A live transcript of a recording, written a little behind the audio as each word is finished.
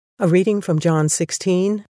A reading from John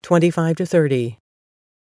 16:25-30.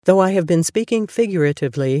 Though I have been speaking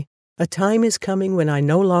figuratively, a time is coming when I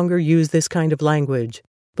no longer use this kind of language,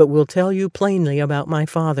 but will tell you plainly about my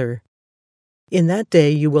Father. In that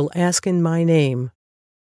day you will ask in my name.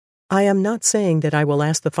 I am not saying that I will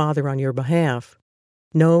ask the Father on your behalf.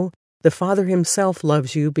 No, the Father himself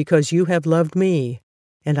loves you because you have loved me,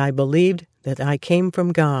 and I believed that I came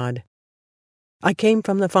from God. I came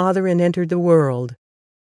from the Father and entered the world.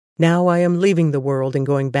 Now I am leaving the world and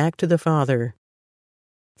going back to the Father.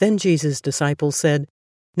 Then Jesus' disciples said,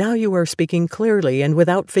 Now you are speaking clearly and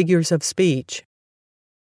without figures of speech.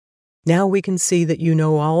 Now we can see that you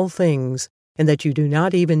know all things, and that you do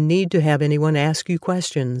not even need to have anyone ask you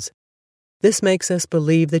questions. This makes us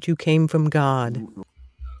believe that you came from God.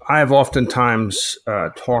 I have oftentimes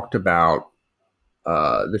talked about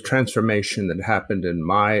the transformation that happened in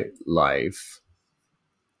my life.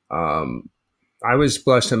 I was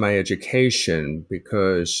blessed in my education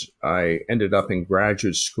because I ended up in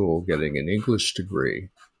graduate school getting an English degree.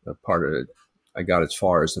 Part of it, I got as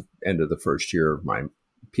far as the end of the first year of my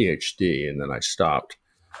PhD, and then I stopped.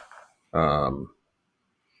 But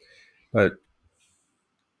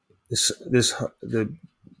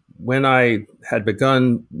when I had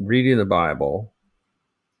begun reading the Bible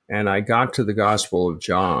and I got to the Gospel of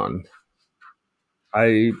John,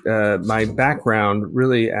 my background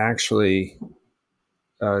really actually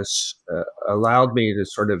allowed me to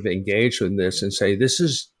sort of engage in this and say, this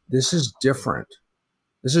is different.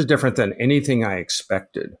 This is different than anything I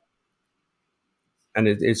expected. And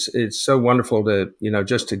it's so wonderful to,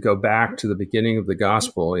 just to go back to the beginning of the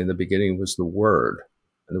gospel. In the beginning was the Word,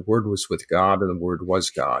 and the Word was with God, and the Word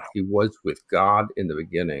was God. He was with God in the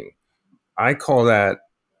beginning. I call that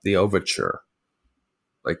the overture,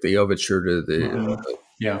 like the overture to the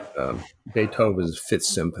Beethoven's Fifth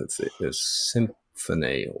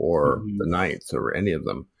Symphony or the Ninth or any of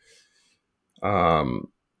them.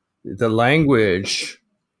 The language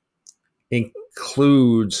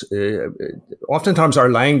includes, oftentimes our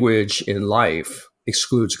language in life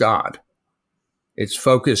excludes God. It's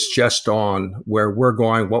focused just on where we're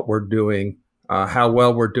going, what we're doing, how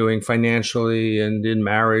well we're doing financially and in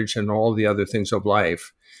marriage and all the other things of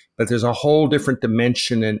life. But there's a whole different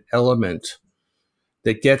dimension and element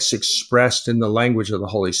that gets expressed in the language of the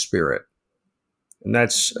Holy Spirit. And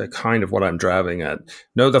that's kind of what I'm driving at.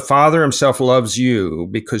 No, the Father himself loves you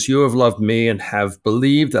because you have loved me and have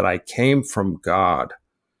believed that I came from God.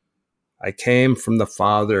 I came from the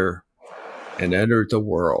Father and entered the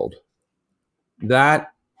world.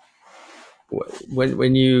 That,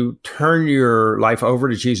 when you turn your life over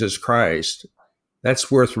to Jesus Christ,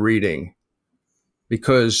 that's worth reading,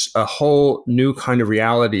 because a whole new kind of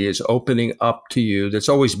reality is opening up to you that's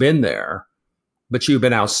always been there, but you've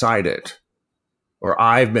been outside it, or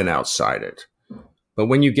I've been outside it. But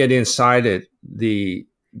when you get inside it, the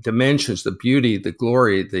dimensions, the beauty, the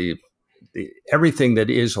glory, the everything that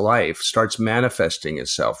is life starts manifesting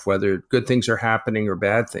itself, whether good things are happening or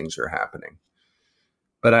bad things are happening.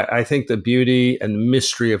 But I think the beauty and the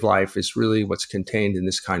mystery of life is really what's contained in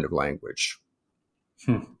this kind of language.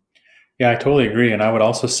 Yeah, I totally agree. And I would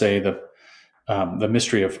also say the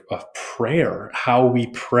mystery of prayer, how we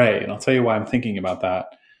pray. And I'll tell you why I'm thinking about that.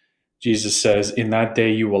 Jesus says, in that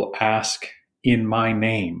day you will ask in my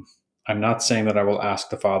name. I'm not saying that I will ask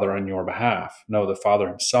the Father on your behalf. No, the Father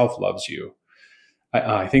himself loves you.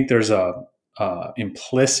 I think there's a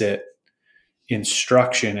implicit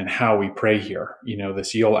instruction in how we pray here.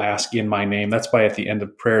 This you'll ask in my name. That's why at the end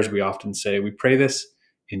of prayers we often say, we pray this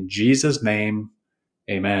in Jesus' name,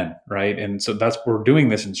 amen, right? And so we're doing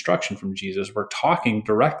this instruction from Jesus. We're talking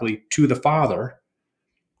directly to the Father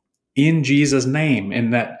in Jesus' name.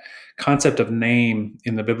 And that concept of name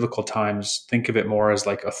in the biblical times, think of it more as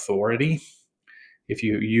like authority. If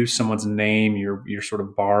you use someone's name, you're sort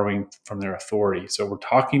of borrowing from their authority. So we're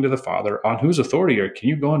talking to the Father on whose authority can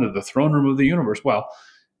you go into the throne room of the universe? Well,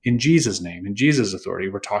 in Jesus' name, in Jesus' authority,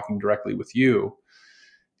 we're talking directly with you.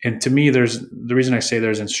 And to me, the reason I say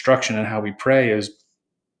there's instruction in how we pray is,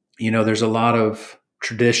 there's a lot of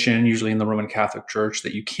tradition, usually in the Roman Catholic Church,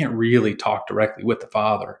 that you can't really talk directly with the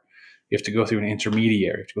Father. You have to go through an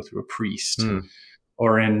intermediary, you have to go through a priest,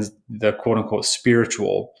 or in the quote unquote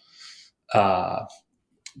spiritual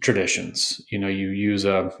traditions, you use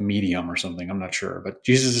a medium or something. I'm not sure, but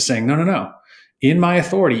Jesus is saying, no. In my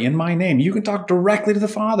authority, in my name, you can talk directly to the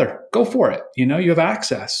Father. Go for it. You have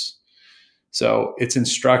access. So it's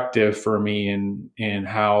instructive for me in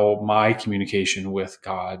how my communication with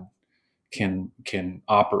God can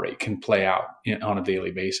operate, can play out on a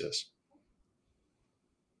daily basis.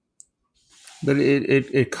 But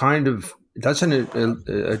it kind of doesn't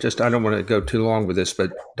it just, I don't want to go too long with this,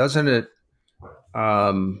 but doesn't it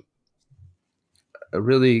um,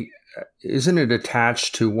 really, isn't it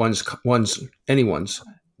attached to one's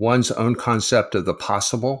own concept of the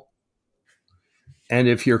possible? And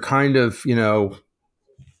if you're kind of,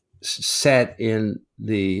 set in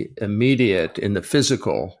the immediate, in the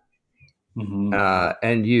physical,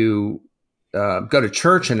 and you go to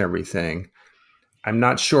church and everything, I'm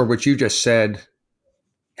not sure what you just said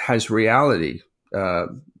has reality uh,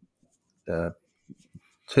 uh,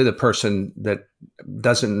 to the person that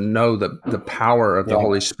doesn't know the power of the Yeah.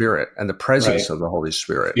 Holy Spirit and the Right. presence of the Holy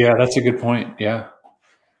Spirit. Yeah, that's a good point. Yeah.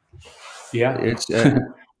 Yeah. It's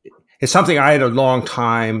it's something I had a long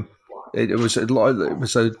time. It was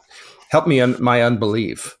a help me on my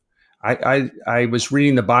unbelief. I was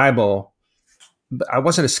reading the Bible. I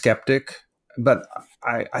wasn't a skeptic, but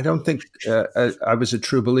I don't think I was a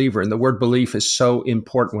true believer. And the word belief is so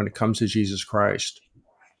important when it comes to Jesus Christ.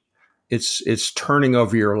 It's turning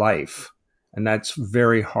over your life, and that's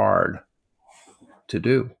very hard to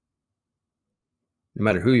do, no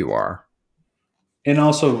matter who you are. And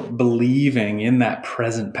also believing in that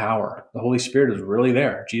present power. The Holy Spirit is really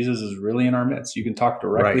there. Jesus is really in our midst. You can talk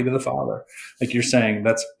directly Right. to the Father. Like you're saying,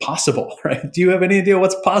 that's possible, right? Do you have any idea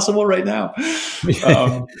what's possible right now?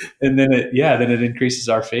 And then it increases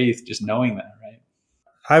our faith just knowing that, right?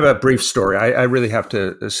 I have a brief story. I really have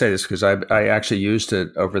to say this because I actually used it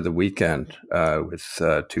over the weekend with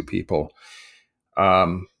two people.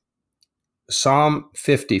 Psalm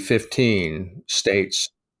 50:15 states,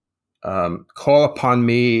 call upon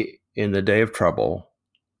me in the day of trouble.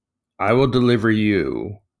 I will deliver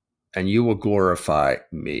you and you will glorify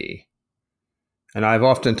me. And I've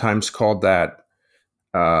oftentimes called that,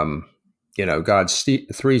 God's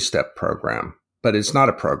three-step program, but it's not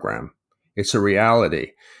a program. It's a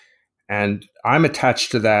reality. And I'm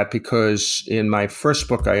attached to that because in my first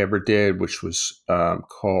book I ever did, which was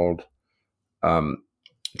called um,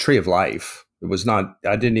 Tree of Life, it was not,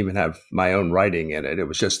 I didn't even have my own writing in it. It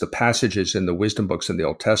was just the passages in the wisdom books in the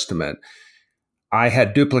Old Testament. I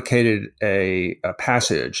had duplicated a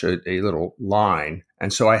passage, a little line.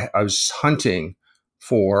 And so I was hunting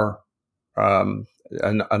for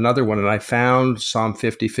another one, and I found Psalm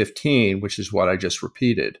 50:15, which is what I just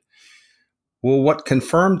repeated. Well, what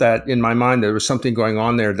confirmed that in my mind there was something going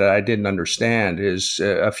on there that I didn't understand is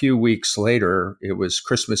a few weeks later, it was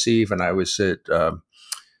Christmas Eve, and I was at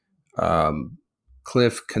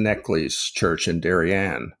Cliff Connectley's church in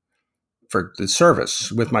Darien for the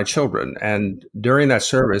service with my children. And during that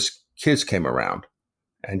service, kids came around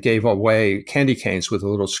and gave away candy canes with a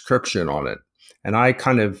little inscription on it. And I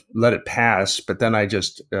kind of let it pass, but then I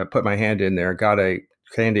just put my hand in there, got a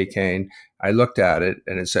candy cane. I looked at it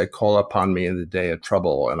and it said, call upon me in the day of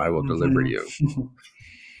trouble and I will deliver you.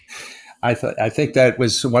 I think that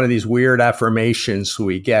was one of these weird affirmations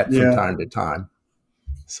we get from time to time.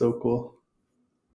 So cool.